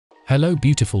Hello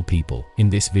beautiful people, in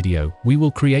this video, we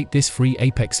will create this free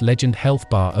Apex Legend Health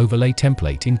Bar overlay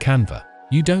template in Canva.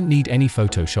 You don't need any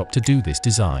Photoshop to do this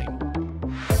design.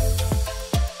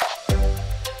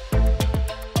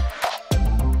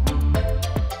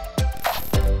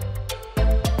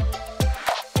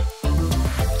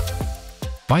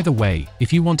 By the way,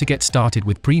 if you want to get started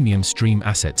with premium stream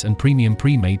assets and premium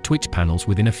pre-made Twitch panels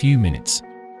within a few minutes,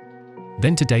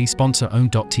 then today's sponsor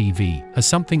Owd3d TV has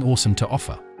something awesome to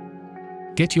offer.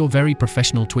 Get your very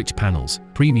professional Twitch panels,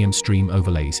 premium stream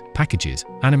overlays, packages,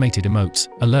 animated emotes,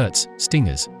 alerts,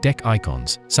 stingers, deck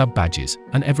icons, sub-badges,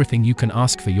 and everything you can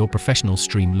ask for your professional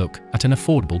stream look at an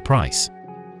affordable price.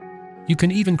 You can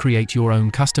even create your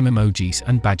own custom emojis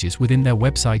and badges within their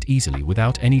website easily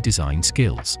without any design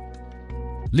skills.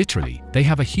 Literally, they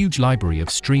have a huge library of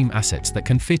stream assets that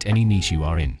can fit any niche you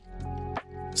are in.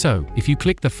 So, if you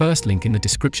click the first link in the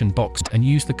description box and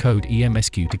use the code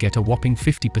EMSQ to get a whopping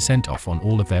 50% off on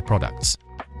all of their products.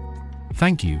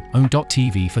 Thank you,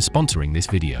 Owd3d TV, for sponsoring this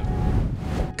video.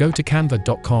 Go to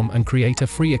canva.com and create a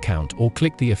free account or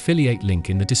click the affiliate link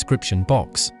in the description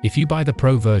box. If you buy the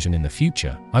pro version in the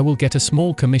future, I will get a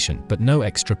small commission but no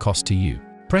extra cost to you.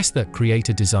 Press the Create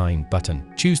a Design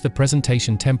button, choose the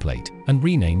presentation template, and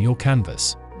rename your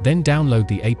canvas. Then download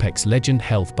the Apex Legend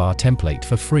Health Bar template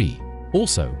for free.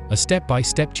 Also, a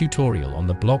step-by-step tutorial on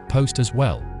the blog post as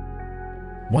well.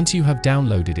 Once you have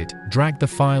downloaded it, drag the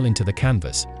file into the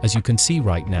canvas. As you can see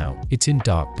right now, it's in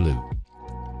dark blue.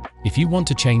 If you want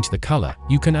to change the color,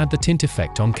 you can add the tint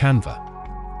effect on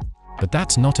Canva. But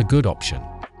that's not a good option.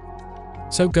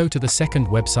 So go to the second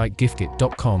website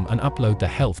giftkit.com and upload the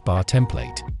health bar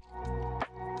template.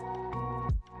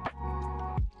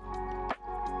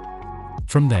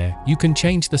 From there, you can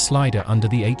change the slider under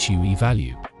the HUE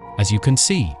value. As you can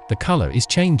see, the color is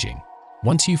changing.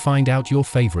 Once you find out your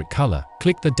favorite color,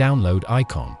 click the download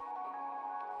icon.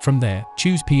 From there,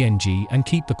 choose PNG and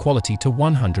keep the quality to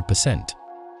 100%.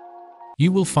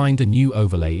 You will find the new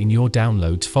overlay in your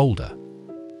downloads folder.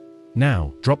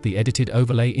 Now, drop the edited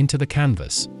overlay into the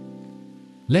canvas.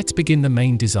 Let's begin the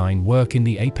main design work in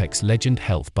the Apex Legend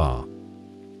Health Bar.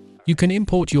 You can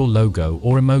import your logo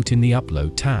or emote in the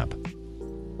Upload tab.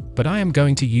 But I am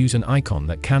going to use an icon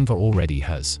that Canva already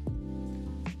has.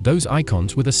 Those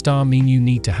icons with a star mean you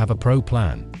need to have a pro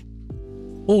plan.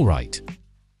 Alright.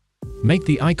 Make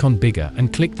the icon bigger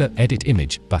and click the Edit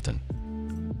Image button.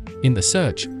 In the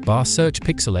search bar, search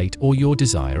Pixelate or your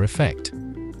desired effect.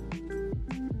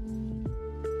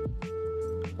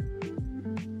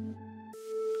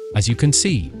 As you can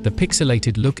see, the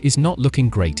pixelated look is not looking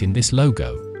great in this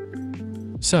logo.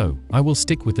 So, I will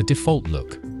stick with the default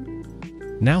look.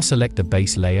 Now select the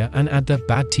base layer and add the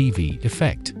Bad TV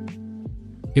effect.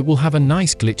 It will have a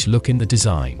nice glitch look in the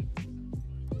design.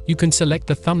 You can select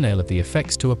the thumbnail of the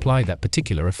effects to apply that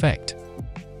particular effect.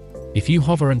 If you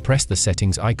hover and press the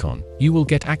settings icon, you will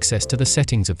get access to the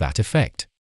settings of that effect.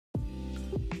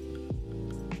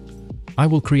 I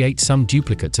will create some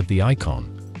duplicates of the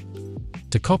icon.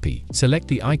 To copy, select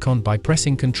the icon by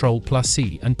pressing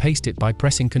Ctrl+C and paste it by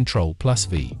pressing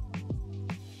Ctrl+V.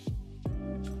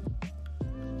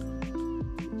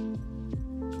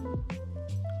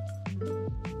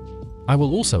 I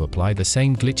will also apply the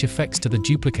same glitch effects to the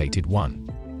duplicated one.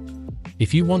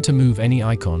 If you want to move any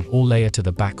icon or layer to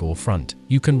the back or front,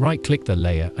 you can right-click the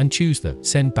layer and choose the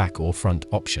Send Back or Front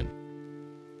option.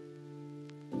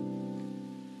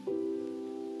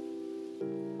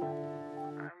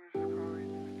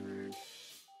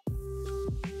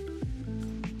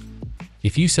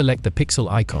 If you select the pixel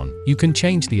icon, you can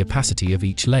change the opacity of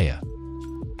each layer.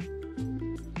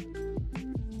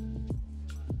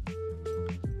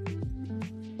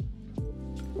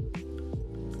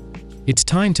 It's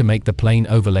time to make the plain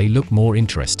overlay look more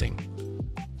interesting.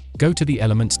 Go to the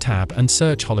Elements tab and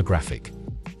search Holographic.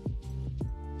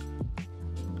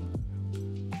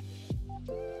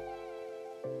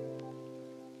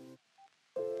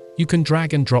 You can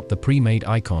drag and drop the pre-made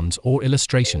icons or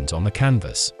illustrations on the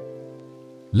canvas.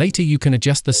 Later you can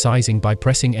adjust the sizing by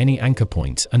pressing any anchor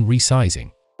points and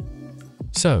resizing.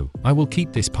 So, I will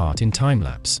keep this part in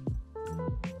time-lapse.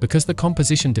 Because the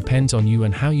composition depends on you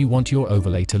and how you want your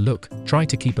overlay to look, try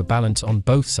to keep a balance on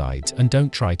both sides and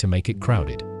don't try to make it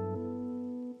crowded.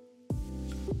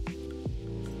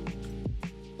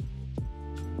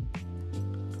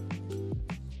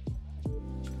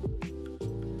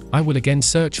 I will again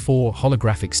search for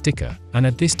holographic sticker and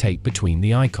add this tape between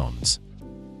the icons.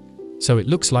 So it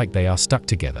looks like they are stuck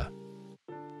together.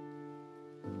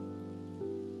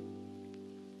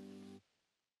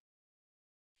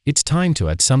 It's time to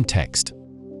add some text.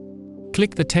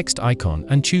 Click the text icon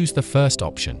and choose the first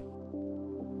option.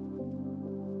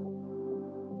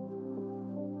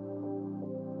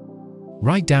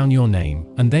 Write down your name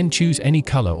and then choose any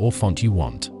color or font you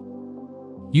want.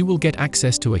 You will get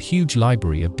access to a huge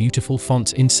library of beautiful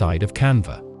fonts inside of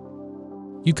Canva.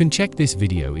 You can check this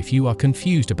video if you are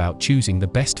confused about choosing the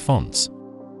best fonts.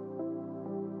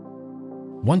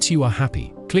 Once you are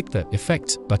happy, click the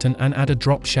Effects button and add a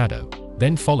drop shadow,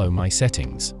 then follow my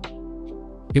settings.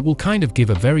 It will kind of give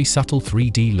a very subtle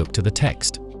 3D look to the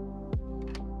text.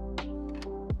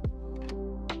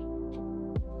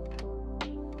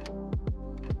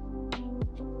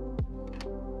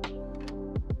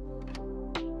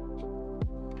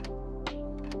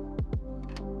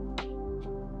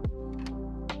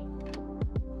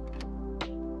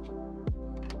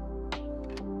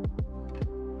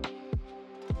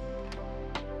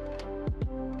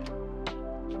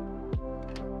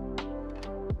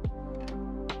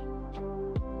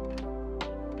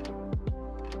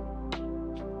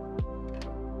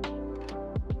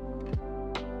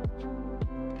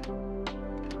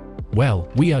 Well,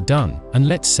 we are done, and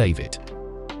let's save it.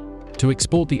 To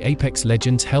export the Apex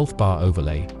Legends health bar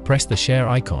overlay, press the share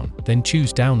icon, then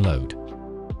choose download.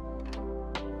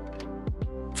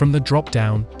 From the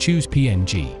drop-down, choose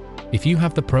PNG. If you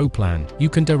have the Pro plan, you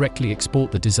can directly export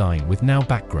the design with now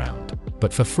background.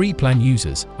 But for free plan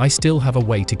users, I still have a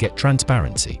way to get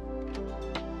transparency.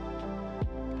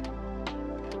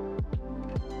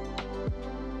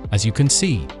 As you can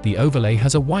see, the overlay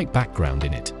has a white background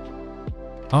in it.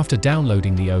 After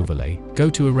downloading the overlay, go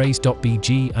to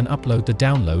erase.bg and upload the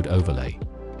download overlay.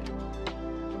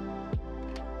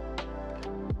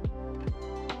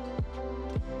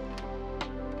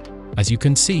 As you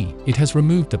can see, it has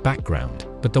removed the background,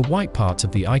 but the white parts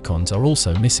of the icons are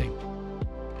also missing.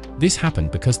 This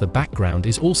happened because the background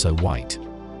is also white.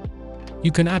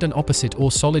 You can add an opposite or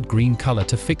solid green color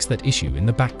to fix that issue in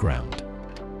the background.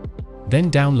 Then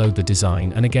download the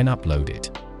design and again upload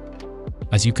it.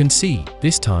 As you can see,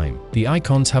 this time, the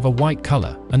icons have a white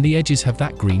color and the edges have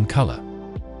that green color.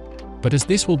 But as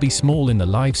this will be small in the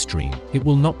live stream, it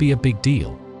will not be a big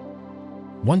deal.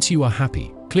 Once you are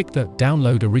happy, click the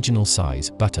Download Original Size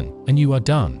button and you are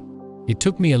done. It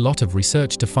took me a lot of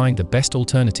research to find the best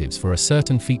alternatives for a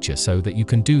certain feature so that you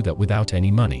can do that without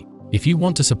any money. If you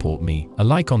want to support me, a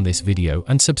like on this video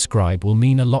and subscribe will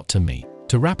mean a lot to me.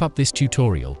 To wrap up this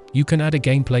tutorial, you can add a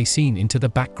gameplay scene into the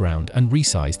background and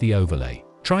resize the overlay.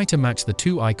 Try to match the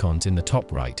two icons in the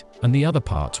top right, and the other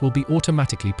parts will be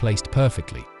automatically placed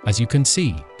perfectly. As you can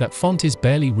see, that font is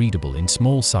barely readable in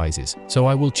small sizes, so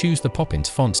I will choose the Poppins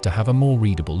fonts to have a more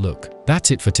readable look.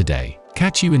 That's it for today.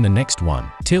 Catch you in the next one.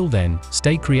 Till then,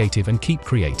 stay creative and keep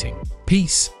creating.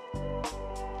 Peace.